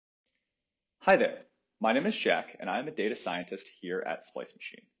Hi there, my name is Jack and I'm a data scientist here at Splice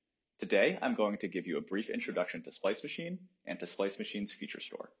Machine. Today I'm going to give you a brief introduction to Splice Machine and to Splice Machine's feature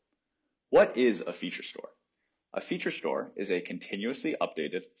store. What is a feature store? A feature store is a continuously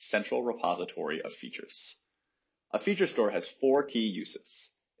updated central repository of features. A feature store has four key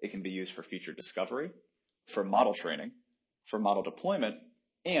uses. It can be used for feature discovery, for model training, for model deployment,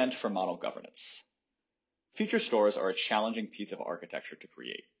 and for model governance. Feature stores are a challenging piece of architecture to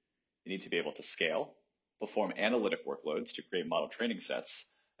create. You need to be able to scale, perform analytic workloads to create model training sets,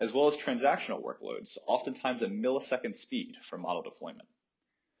 as well as transactional workloads, oftentimes at millisecond speed for model deployment.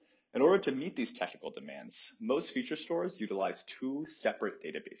 In order to meet these technical demands, most feature stores utilize two separate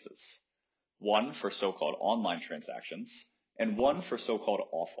databases, one for so-called online transactions and one for so-called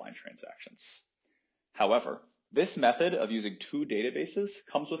offline transactions. However, this method of using two databases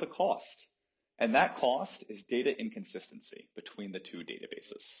comes with a cost, and that cost is data inconsistency between the two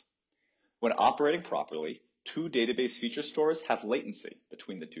databases. When operating properly, two database feature stores have latency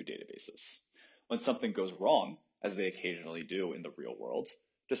between the two databases. When something goes wrong, as they occasionally do in the real world,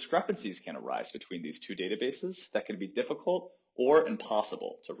 discrepancies can arise between these two databases that can be difficult or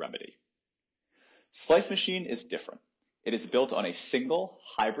impossible to remedy. Splice Machine is different. It is built on a single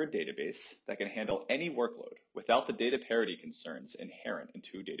hybrid database that can handle any workload without the data parity concerns inherent in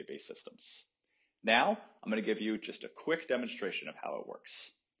two database systems. Now, I'm going to give you just a quick demonstration of how it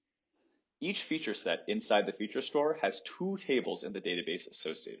works. Each feature set inside the feature store has two tables in the database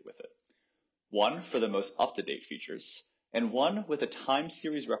associated with it. One for the most up-to-date features, and one with a time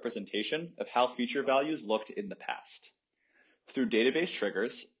series representation of how feature values looked in the past. Through database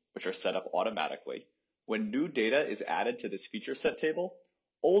triggers, which are set up automatically, when new data is added to this feature set table,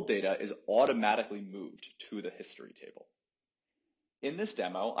 old data is automatically moved to the history table. In this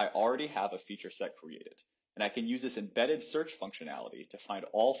demo, I already have a feature set created, and I can use this embedded search functionality to find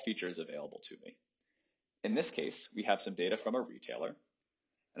all features available to me. In this case, we have some data from a retailer,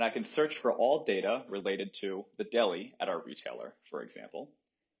 and I can search for all data related to the deli at our retailer, for example,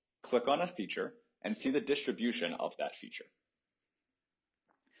 click on a feature, and see the distribution of that feature.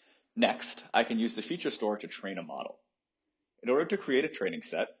 Next, I can use the feature store to train a model. In order to create a training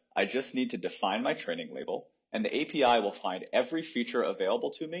set, I just need to define my training label, and the API will find every feature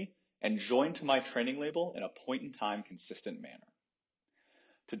available to me and join to my training label in a point-in-time consistent manner.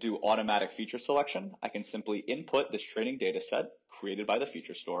 To do automatic feature selection, I can simply input this training data set created by the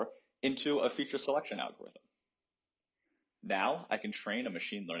feature store into a feature selection algorithm. Now I can train a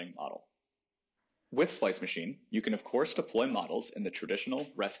machine learning model. With Splice Machine, you can of course deploy models in the traditional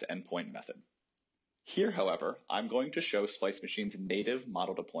REST endpoint method. Here, however, I'm going to show Splice Machine's native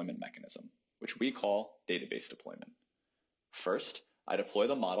model deployment mechanism, which we call database deployment. First, I deploy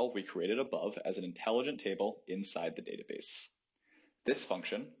the model we created above as an intelligent table inside the database. This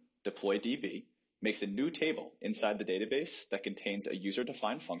function, deployDB, makes a new table inside the database that contains a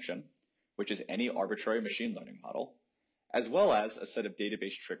user-defined function, which is any arbitrary machine learning model, as well as a set of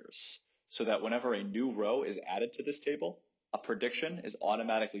database triggers, so that whenever a new row is added to this table, a prediction is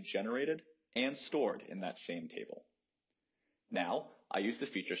automatically generated and stored in that same table. Now, I use the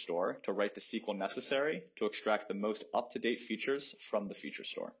feature store to write the SQL necessary to extract the most up-to-date features from the feature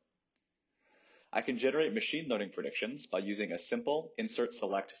store. I can generate machine learning predictions by using a simple insert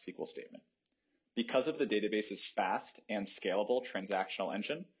select SQL statement. Because of the database's fast and scalable transactional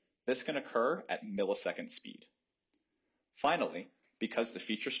engine, this can occur at millisecond speed. Finally, because the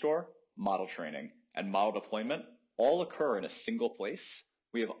feature store, model training, and model deployment all occur in a single place,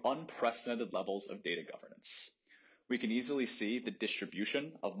 we have unprecedented levels of data governance. We can easily see the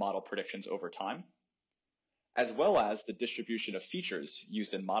distribution of model predictions over time, as well as the distribution of features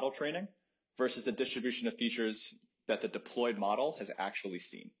used in model training versus the distribution of features that the deployed model has actually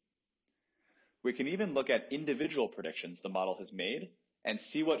seen. We can even look at individual predictions the model has made and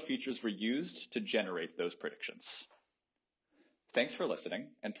see what features were used to generate those predictions. Thanks for listening,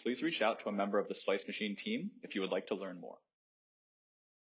 and please reach out to a member of the Splice Machine team if you would like to learn more.